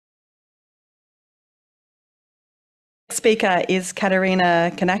Speaker is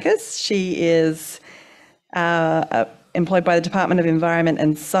Katerina Kanakis. She is employed by the Department of Environment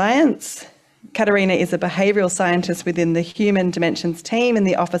and Science. Katerina is a behavioural scientist within the Human Dimensions team in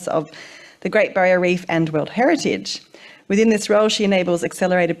the Office of the Great Barrier Reef and World Heritage. Within this role, she enables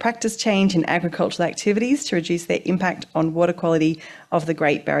accelerated practice change in agricultural activities to reduce their impact on water quality of the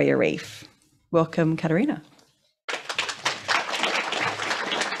Great Barrier Reef. Welcome, Katerina.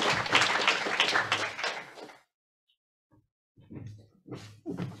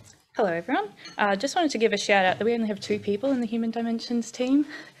 Hello everyone. Just wanted to give a shout out that we only have 2 people in the Human Dimensions team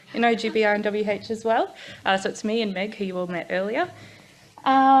in OGBR&WH as well. So it's me and Meg, who you all met earlier.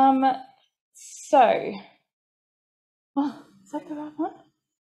 Oh, is that the right one?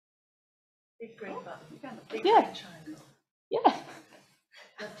 Big green button. You found a big Yeah. green triangle. Yeah.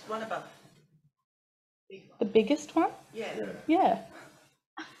 That's one above. Big one. The biggest one? Yeah. Yeah.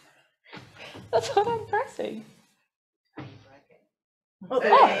 That's what I'm pressing. Oh,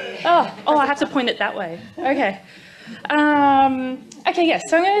 I have to point it that way. Okay. Okay, yes,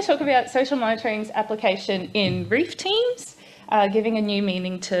 so I'm going to talk about social monitoring's application in reef teams, giving a new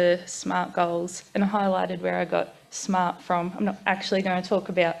meaning to SMART goals, and I highlighted where I got SMART from. I'm not actually going to talk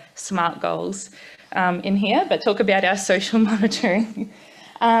about SMART goals in here, but talk about our social monitoring.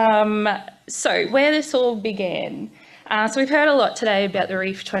 So where this all began. So we've heard a lot today about the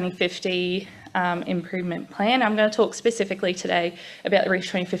Reef 2050 improvement plan. I'm going to talk specifically today about the Reef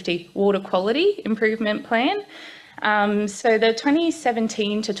 2050 water quality improvement plan. So the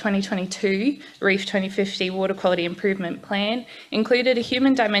 2017 to 2022 Reef 2050 water quality improvement plan included a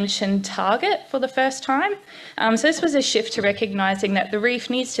human dimension target for the first time. So this was a shift to recognising that the reef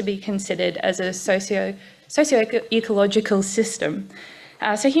needs to be considered as a socio-ecological system.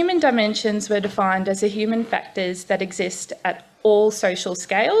 So human dimensions were defined as the human factors that exist at all social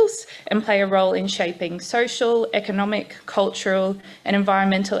scales and play a role in shaping social, economic, cultural and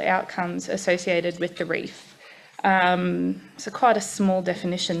environmental outcomes associated with the reef. So quite a small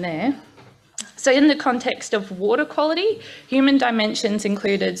definition there. So in the context of water quality, human dimensions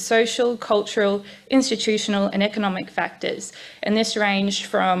included social, cultural, institutional and economic factors. And this ranges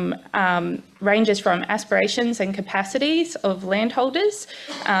from aspirations and capacities of landholders,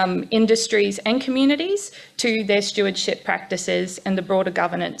 industries and communities to their stewardship practices and the broader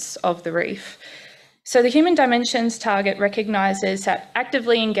governance of the reef. So the human dimensions target recognises that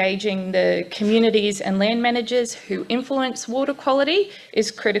actively engaging the communities and land managers who influence water quality is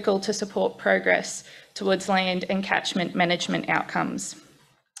critical to support progress towards land and catchment management outcomes.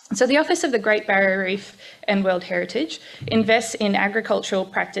 So the Office of the Great Barrier Reef and World Heritage invests in agricultural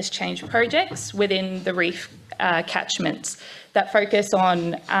practice change projects within the reef catchments that focus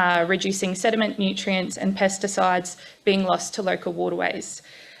on reducing sediment, nutrients and pesticides being lost to local waterways.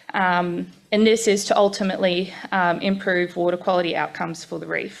 And this is to ultimately improve water quality outcomes for the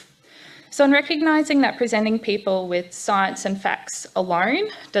reef. So in recognising that presenting people with science and facts alone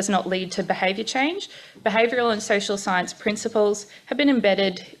does not lead to behaviour change, behavioural and social science principles have been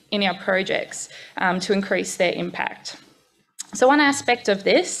embedded in our projects to increase their impact. So one aspect of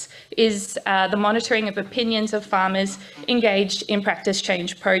this is the monitoring of opinions of farmers engaged in practice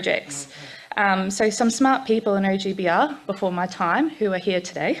change projects. So some smart people in OGBR before my time who are here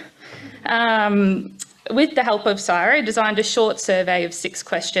today, with the help of CSIRO, designed a short survey of 6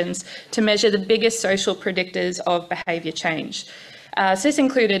 questions to measure the biggest social predictors of behaviour change. So this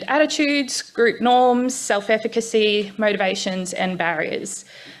included attitudes, group norms, self-efficacy, motivations and barriers.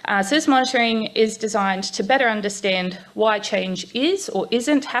 So this monitoring is designed to better understand why change is or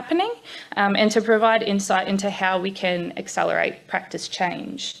isn't happening and to provide insight into how we can accelerate practice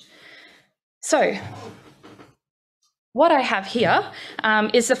change. So what I have here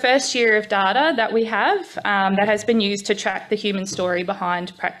is the first year of data that we have that has been used to track the human story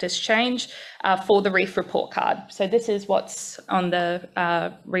behind practice change for the Reef report card. So this is what's on the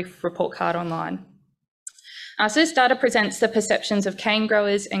Reef report card online. So this data presents the perceptions of cane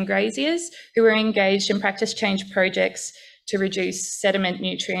growers and graziers who are engaged in practice change projects to reduce sediment,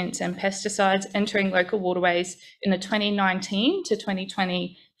 nutrients and pesticides entering local waterways in the 2019 to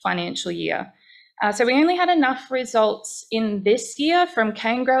 2020 financial year. So we only had enough results in this year from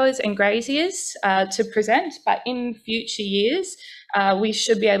cane growers and graziers to present, but in future years, we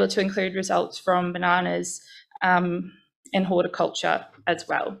should be able to include results from bananas and horticulture as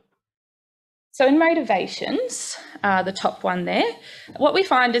well. So in motivations, the top one there, what we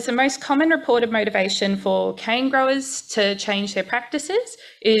find is the most common reported motivation for cane growers to change their practices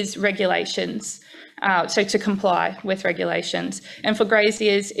is regulations. So to comply with regulations. And for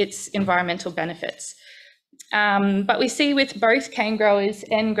graziers, it's environmental benefits. But we see with both cane growers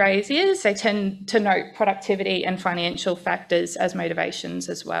and graziers, they tend to note productivity and financial factors as motivations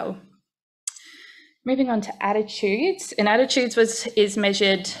as well. Moving on to attitudes, and attitudes is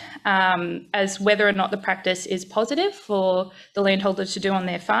measured as whether or not the practice is positive for the landholder to do on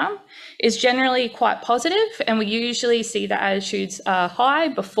their farm. Is generally quite positive, and we usually see that attitudes are high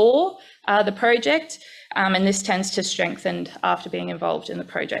before the project, and this tends to strengthen after being involved in the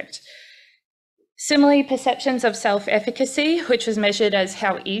project. Similarly, perceptions of self-efficacy, which was measured as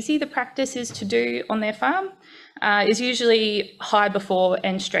how easy the practice is to do on their farm, is usually high before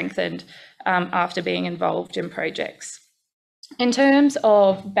and strengthened after being involved in projects. In terms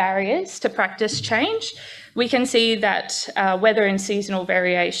of barriers to practice change, we can see that weather and seasonal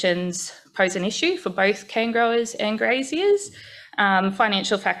variations pose an issue for both cane growers and graziers.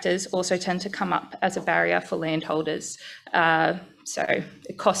 Financial factors also tend to come up as a barrier for landholders. So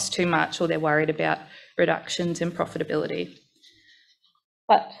it costs too much, or they're worried about reductions in profitability.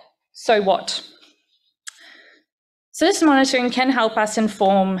 But so what? So this monitoring can help us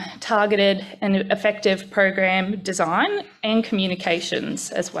inform targeted and effective program design and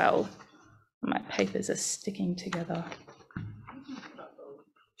communications as well. My papers are sticking together.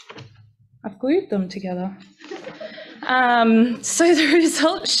 I've glued them together. So the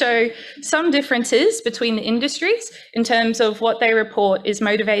results show some differences between the industries in terms of what they report is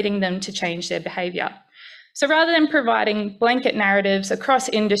motivating them to change their behaviour. So rather than providing blanket narratives across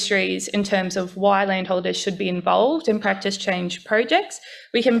industries in terms of why landholders should be involved in practice change projects,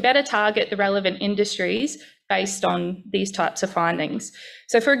 we can better target the relevant industries based on these types of findings.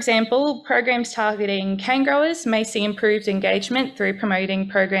 So for example, programs targeting cane growers may see improved engagement through promoting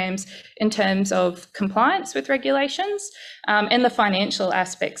programs in terms of compliance with regulations and the financial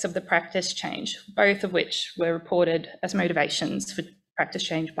aspects of the practice change, both of which were reported as motivations for practice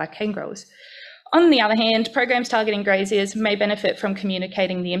change by cane growers. On the other hand, programs targeting graziers may benefit from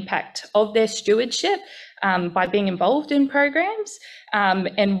communicating the impact of their stewardship by being involved in programs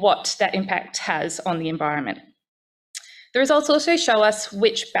and what that impact has on the environment. The results also show us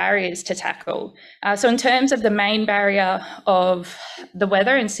which barriers to tackle. So in terms of the main barrier of the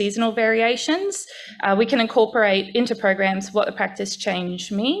weather and seasonal variations, we can incorporate into programs what the practice change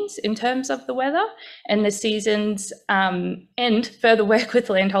means in terms of the weather and the seasons, and further work with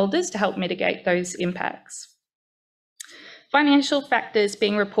landholders to help mitigate those impacts. Financial factors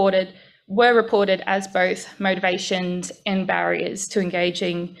were reported as both motivations and barriers to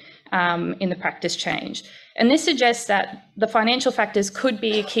engaging in the practice change. And this suggests that the financial factors could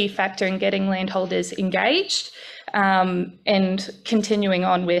be a key factor in getting landholders engaged and continuing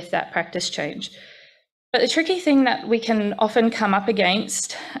on with that practice change. But the tricky thing that we can often come up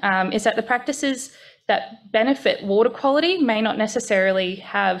against is that the practices that benefit water quality may not necessarily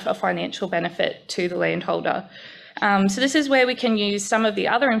have a financial benefit to the landholder. So this is where we can use some of the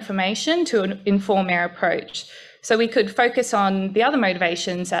other information to inform our approach. So we could focus on the other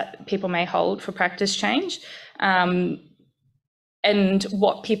motivations that people may hold for practice change and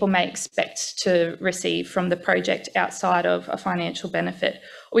what people may expect to receive from the project outside of a financial benefit.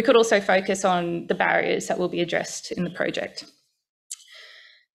 We could also focus on the barriers that will be addressed in the project.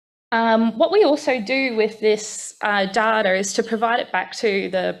 What we also do with this data is to provide it back to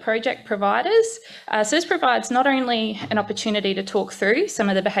the project providers. So this provides not only an opportunity to talk through some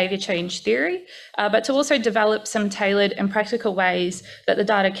of the behaviour change theory, but to also develop some tailored and practical ways that the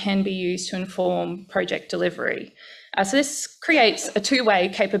data can be used to inform project delivery. So this creates a two-way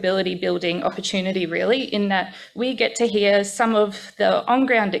capability building opportunity, really, in that we get to hear some of the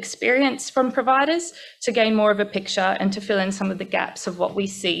on-ground experience from providers to gain more of a picture and to fill in some of the gaps of what we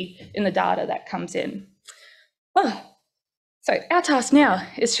see in the data that comes in. So our task now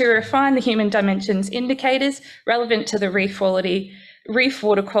is to refine the human dimensions indicators relevant to the reef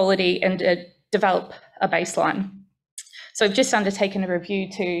water quality and develop a baseline. So we've just undertaken a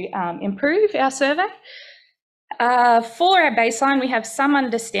review to improve our survey. For our baseline, we have some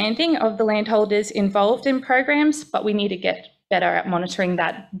understanding of the landholders involved in programs, but we need to get better at monitoring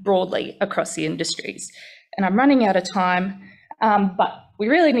that broadly across the industries. And I'm running out of time, but we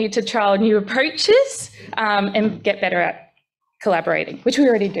really need to trial new approaches and get better at collaborating, which we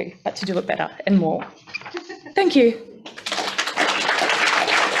already do, but to do it better and more. Thank you.